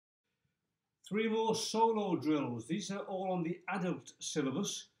Three more solo drills. These are all on the adult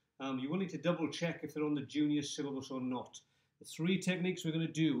syllabus. You will need to double check if they're on the junior syllabus or not. The three techniques we're going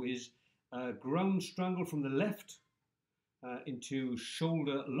to do is ground strangle from the left into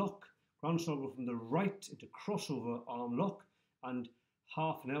shoulder lock, ground strangle from the right into crossover arm lock, and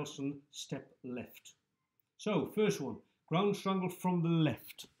half Nelson step left. So first one, ground strangle from the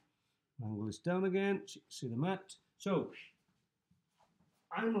left. Angle this down again so you can see the mat. So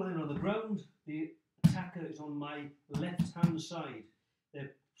I'm lying on the ground, the attacker is on my left hand side.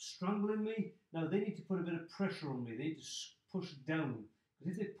 They're strangling me. Now they need to put a bit of pressure on me. They need to push down.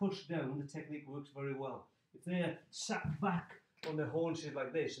 Because if they push down, the technique works very well. If they're sat back on their haunches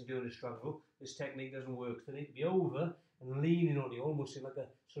like this and doing a strangle, this technique doesn't work. They need to be over and leaning on you, almost in like a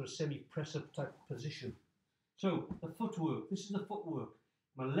sort of semi-press up type position. So the footwork, this is the footwork.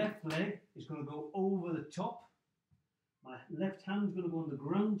 My left leg is going to go over the top. My left hand is going to go on the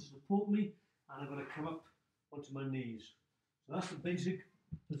ground to support me, and I'm going to come up onto my knees. So that's the basic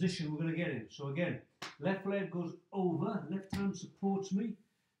position we're going to get in. So again, left leg goes over, left hand supports me.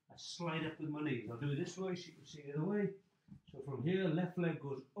 I slide up with my knees. I'll do it this way so you can see the other way. So from here, left leg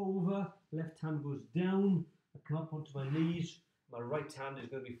goes over, left hand goes down. I come up onto my knees. My right hand is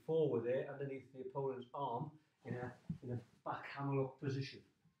going to be forward there, underneath the opponent's arm in a back hammerlock position.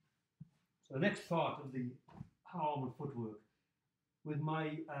 So the next part of the arm and footwork. With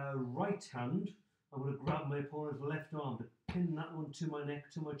my right hand, I'm going to grab my opponent's left arm to pin that one to my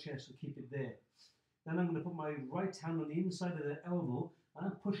neck, to my chest, and keep it there. Then I'm going to put my right hand on the inside of their elbow, and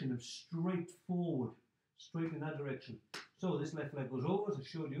I'm pushing them straight forward, straight in that direction. So this left leg goes over, as I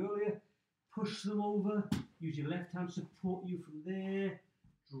showed you earlier. Push them over, use your left hand to support you from there,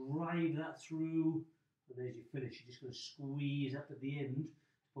 drive that through, and then as you finish, you're just going to squeeze up at the end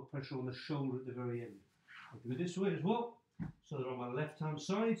to put pressure on the shoulder at the very end. I'll do it this way as well. So they're on my left hand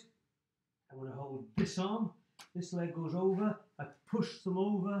side. I'm going to hold this arm, this leg goes over, I push them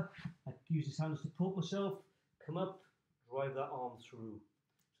over, I use this hand to support myself, come up, drive that arm through.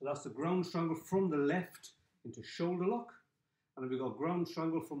 So that's the ground strangle from the left into shoulder lock, and then we've got ground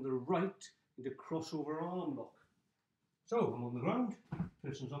strangle from the right into crossover arm lock. So I'm on the ground,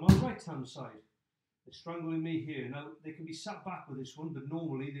 person's on my right hand side. They're strangling me here. Now they can be sat back with this one, but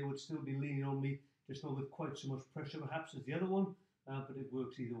normally they would still be leaning on me, just not with quite so much pressure perhaps as the other one, but it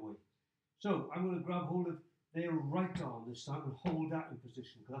works either way. So I'm going to grab hold of their right arm this time and hold that in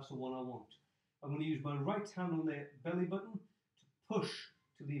position, because that's the one I want. I'm going to use my right hand on their belly button to push,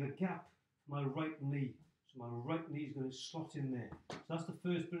 to leave a gap for my right knee. So my right knee is going to slot in there. So that's the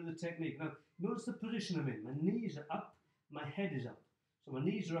first bit of the technique. Now notice the position I'm in. My knees are up, my head is up. So my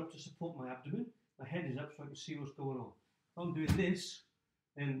knees are up to support my abdomen, my head is up so I can see what's going on. If I'm doing this,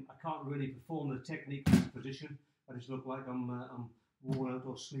 then I can't really perform the technique in this position. I just look like I'm worn out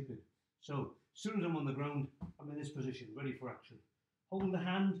or sleeping. So as soon as I'm on the ground, I'm in this position, ready for action. Hold the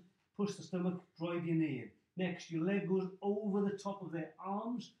hand, push the stomach, drive your knee in. Next, your leg goes over the top of their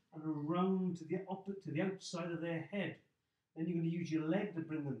arms and around to the outside of their head. Then you're going to use your leg to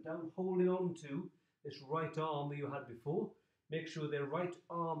bring them down, holding on to this right arm that you had before. Make sure their right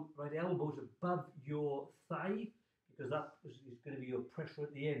arm, right elbow is above your thigh, because that is going to be your pressure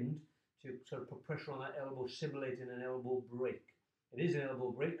at the end to sort of put pressure on that elbow, simulating an elbow break. It is an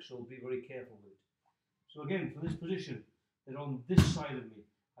elbow break, so be very careful with it. So again, for this position, they're on this side of me.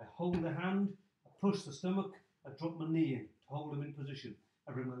 I hold the hand, I push the stomach, I drop my knee in to hold them in position.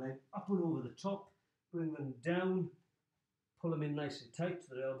 I bring my leg up and over the top, bring them down, pull them in nice and tight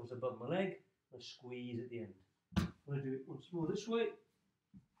so the elbow's above my leg, and squeeze at the end. I'm going to do it once more this way.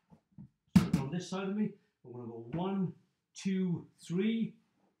 So they're on this side of me. I'm going to go 1, 2, 3,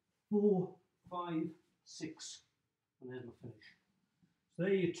 4, 5, 6, and there's my finish. So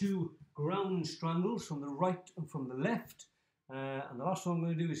there are your two ground strangles from the right and from the left. And the last one I'm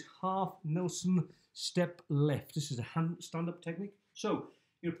going to do is half Nelson step left. This is a hand stand-up technique. So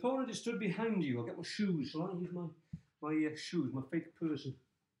your opponent is stood behind you. I'll get my shoes. So I'll use my shoes, my fake person.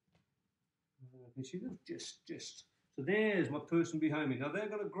 Can you see them? Just. So there's my person behind me. Now they're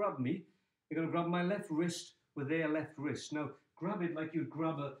going to grab me. They're going to grab my left wrist with their left wrist. Now grab it like you'd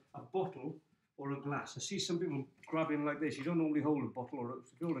grab a bottle or a glass. I see some people grabbing like this. You don't normally hold a bottle, or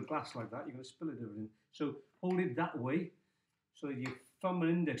if you hold a glass like that, you're going to spill it everything. So hold it that way. So your thumb and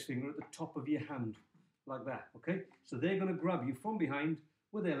index finger at the top of your hand, like that, okay? So they're going to grab you from behind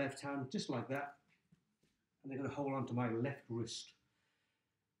with their left hand, just like that, and they're going to hold on to my left wrist.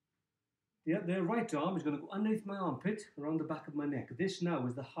 Their right arm is going to go underneath my armpit, around the back of my neck. This now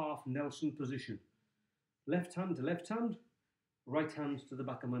is the half Nelson position. Left hand to left hand, right hand to the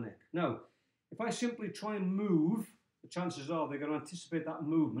back of my neck. Now, if I simply try and move the chances are they're going to anticipate that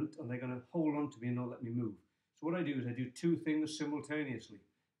movement and they're going to hold on to me and not let me move. So what I do is I do two things simultaneously.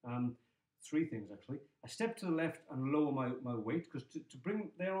 Three things actually. I step to the left and lower my weight, because to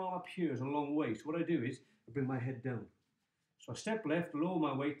bring their arm up here is a long way. So what I do is I bring my head down. So I step left, lower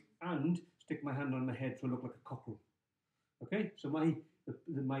my weight, and stick my hand on my head so I look like a cockerel. Okay, so my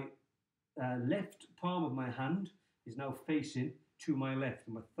left palm of my hand is now facing to my left,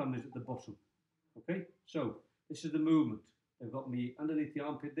 and my thumb is at the bottom. Okay, so this is the movement. I've got me underneath the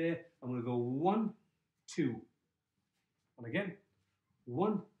armpit there. I'm going to go 1, 2, and again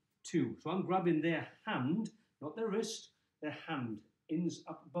 1, 2. So I'm grabbing their hand, not their wrist, their hand, ends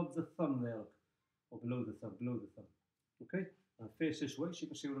up above the thumb there, or below the thumb, Okay, and I face this way so you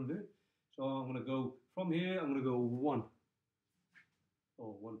can see what I'm doing. So I'm going to go from here, I'm going to go 1.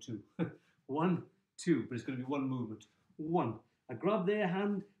 Oh, 1, 2. 1, 2, but it's going to be one movement. 1. I grab their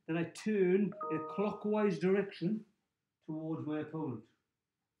hand, then I turn in a clockwise direction towards my opponent.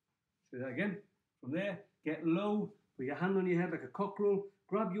 Do that again. From there, get low, put your hand on your head like a cockerel,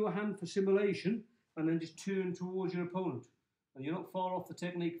 grab your hand for simulation, and then just turn towards your opponent. And you're not far off the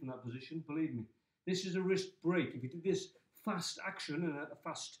technique from that position, believe me. This is a wrist break. If you did this fast action and a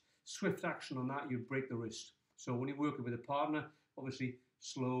fast, swift action on that, you'd break the wrist. So when you're working with a partner, obviously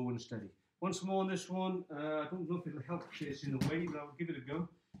slow and steady. Once more on this one, I don't know if it'll help facing away, but I'll give it a go.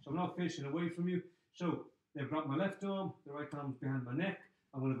 So I'm now facing away from you. So they've grabbed my left arm, the right arm's behind my neck.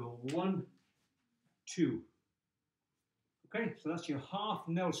 I'm going to go 1, 2. Okay, so that's your half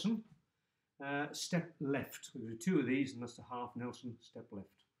Nelson, step left. We'll do 2 of these, and that's the half Nelson, step left.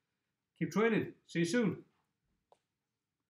 Keep training. See you soon.